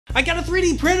I got a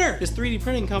 3D printer! This 3D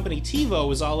printing company, TEVO,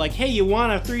 was all like, hey, you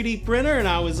want a 3D printer? And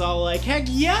I was all like, heck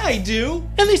yeah, I do!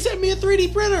 And they sent me a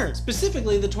 3D printer!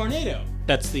 Specifically the Tornado.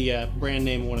 That's the brand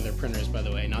name of one of their printers, by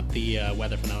the way, not the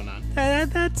weather phenomenon.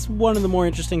 That's one of the more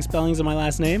interesting spellings of my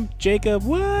last name. Jacob,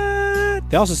 what?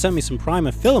 They also sent me some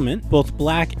Prima filament, both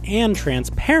black and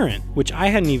transparent, which I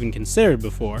hadn't even considered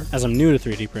before, as I'm new to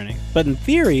 3D printing. But in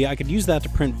theory, I could use that to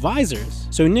print visors.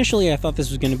 So initially I thought this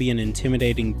was going to be an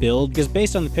intimidating build, because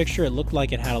based on the picture it looked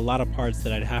like it had a lot of parts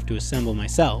that I'd have to assemble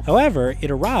myself. However,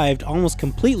 it arrived almost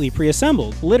completely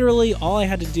pre-assembled. Literally, all I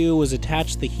had to do was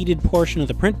attach the heated portion of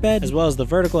the print bed, as well as the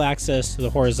vertical axis to the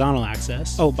horizontal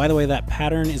axis. Oh, by the way, that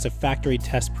pattern is a factory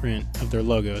test print of their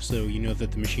logo, so you know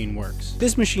that the machine works.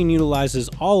 This machine utilizes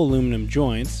all aluminum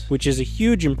joints, which is a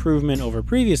huge improvement over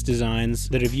previous designs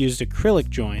that have used acrylic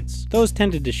joints. Those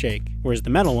tended to shake, whereas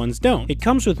the metal ones don't. It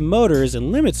comes with motors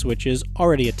and limit switches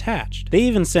already attached. They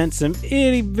even sent some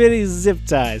itty bitty zip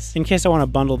ties, in case I want to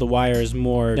bundle the wires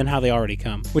more than how they already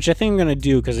come, which I think I'm going to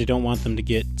do because I don't want them to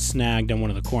get snagged on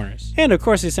one of the corners. And of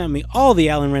course they sent me all the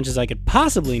Allen wrenches I could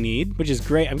possibly need, which is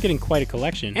great. I'm getting quite a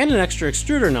collection. And an extra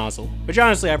extruder nozzle, which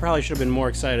honestly I probably should have been more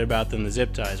excited about than the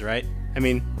zip ties, right? I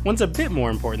mean, one's a bit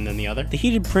more important than the other. The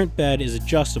heated print bed is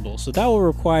adjustable, so that will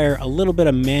require a little bit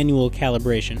of manual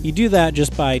calibration. You do that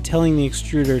just by telling the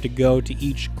extruder to go to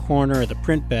each corner of the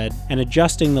print bed and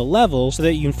adjusting the level so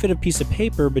that you can fit a piece of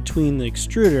paper between the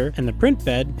extruder and the print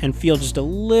bed and feel just a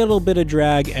little bit of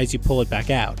drag as you pull it back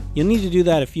out. You'll need to do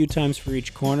that a few times for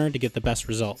each corner to get the best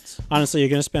results. Honestly, you're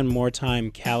going to spend more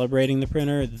time calibrating the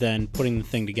printer than putting the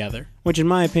thing together, which in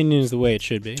my opinion is the way it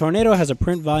should be. Tornado has a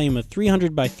print volume of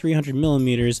 300 by 300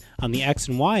 millimeters on the X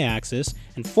and Y axis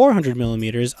and 400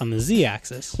 millimeters on the Z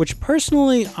axis, which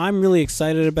personally I'm really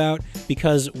excited about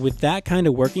because with that kind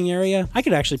of working area, I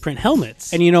could actually print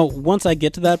helmets. And you know, once I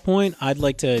get to that point, I'd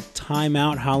like to time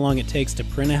out how long it takes to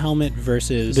print a helmet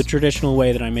versus the traditional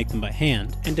way that I make them by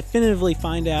hand, and definitively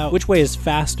find out which way is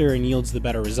faster and yields the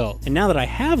better result. And now that I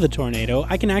have the Tornado,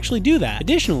 I can actually do that.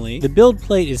 Additionally, the build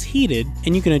plate is heated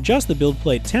and you can adjust the build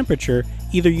plate temperature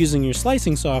either using your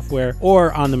slicing software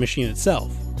or on the machine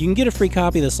itself. You can get a free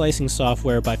copy of the slicing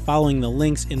software by following the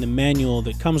links in the manual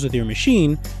that comes with your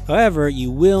machine. However, you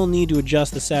will need to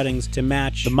adjust the settings to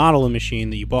match the model of machine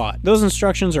that you bought. Those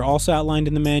instructions are also outlined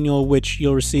in the manual, which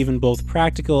you'll receive in both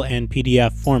practical and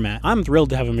PDF format. I'm thrilled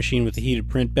to have a machine with a heated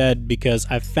print bed because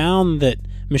I've found that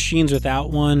machines without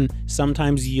one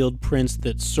sometimes yield prints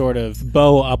that sort of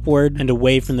bow upward and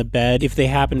away from the bed if they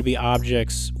happen to be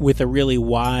objects with a really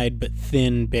wide but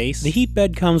thin base. The heat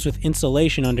bed comes with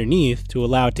insulation underneath to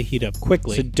allow it to heat up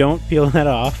quickly, so don't peel that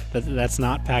off. That's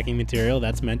not packing material,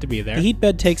 that's meant to be there. The heat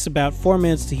bed takes about 4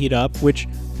 minutes to heat up, which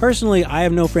personally I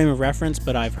have no frame of reference,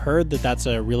 but I've heard that that's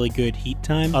a really good heat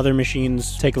time. Other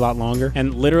machines take a lot longer,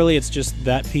 and literally it's just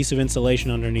that piece of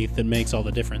insulation underneath that makes all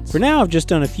the difference. For now, I've just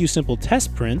done a few simple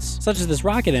test prints, such as this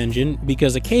rocket engine,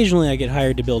 because occasionally I get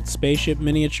hired to build spaceship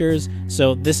miniatures,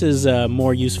 so this is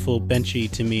more useful benchy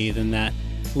to me than that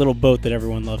little boat that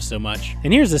everyone loves so much.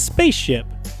 And here's a spaceship.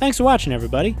 Thanks for watching,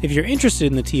 everybody. If you're interested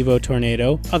in the TEVO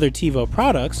Tornado, other TEVO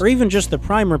products, or even just the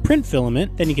primer print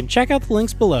filament, then you can check out the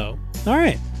links below.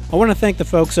 Alright, I want to thank the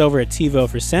folks over at TEVO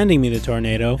for sending me the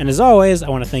Tornado, and as always, I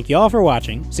want to thank you all for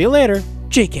watching. See you later.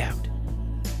 Jake out.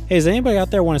 Hey, does anybody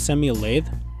out there want to send me a lathe?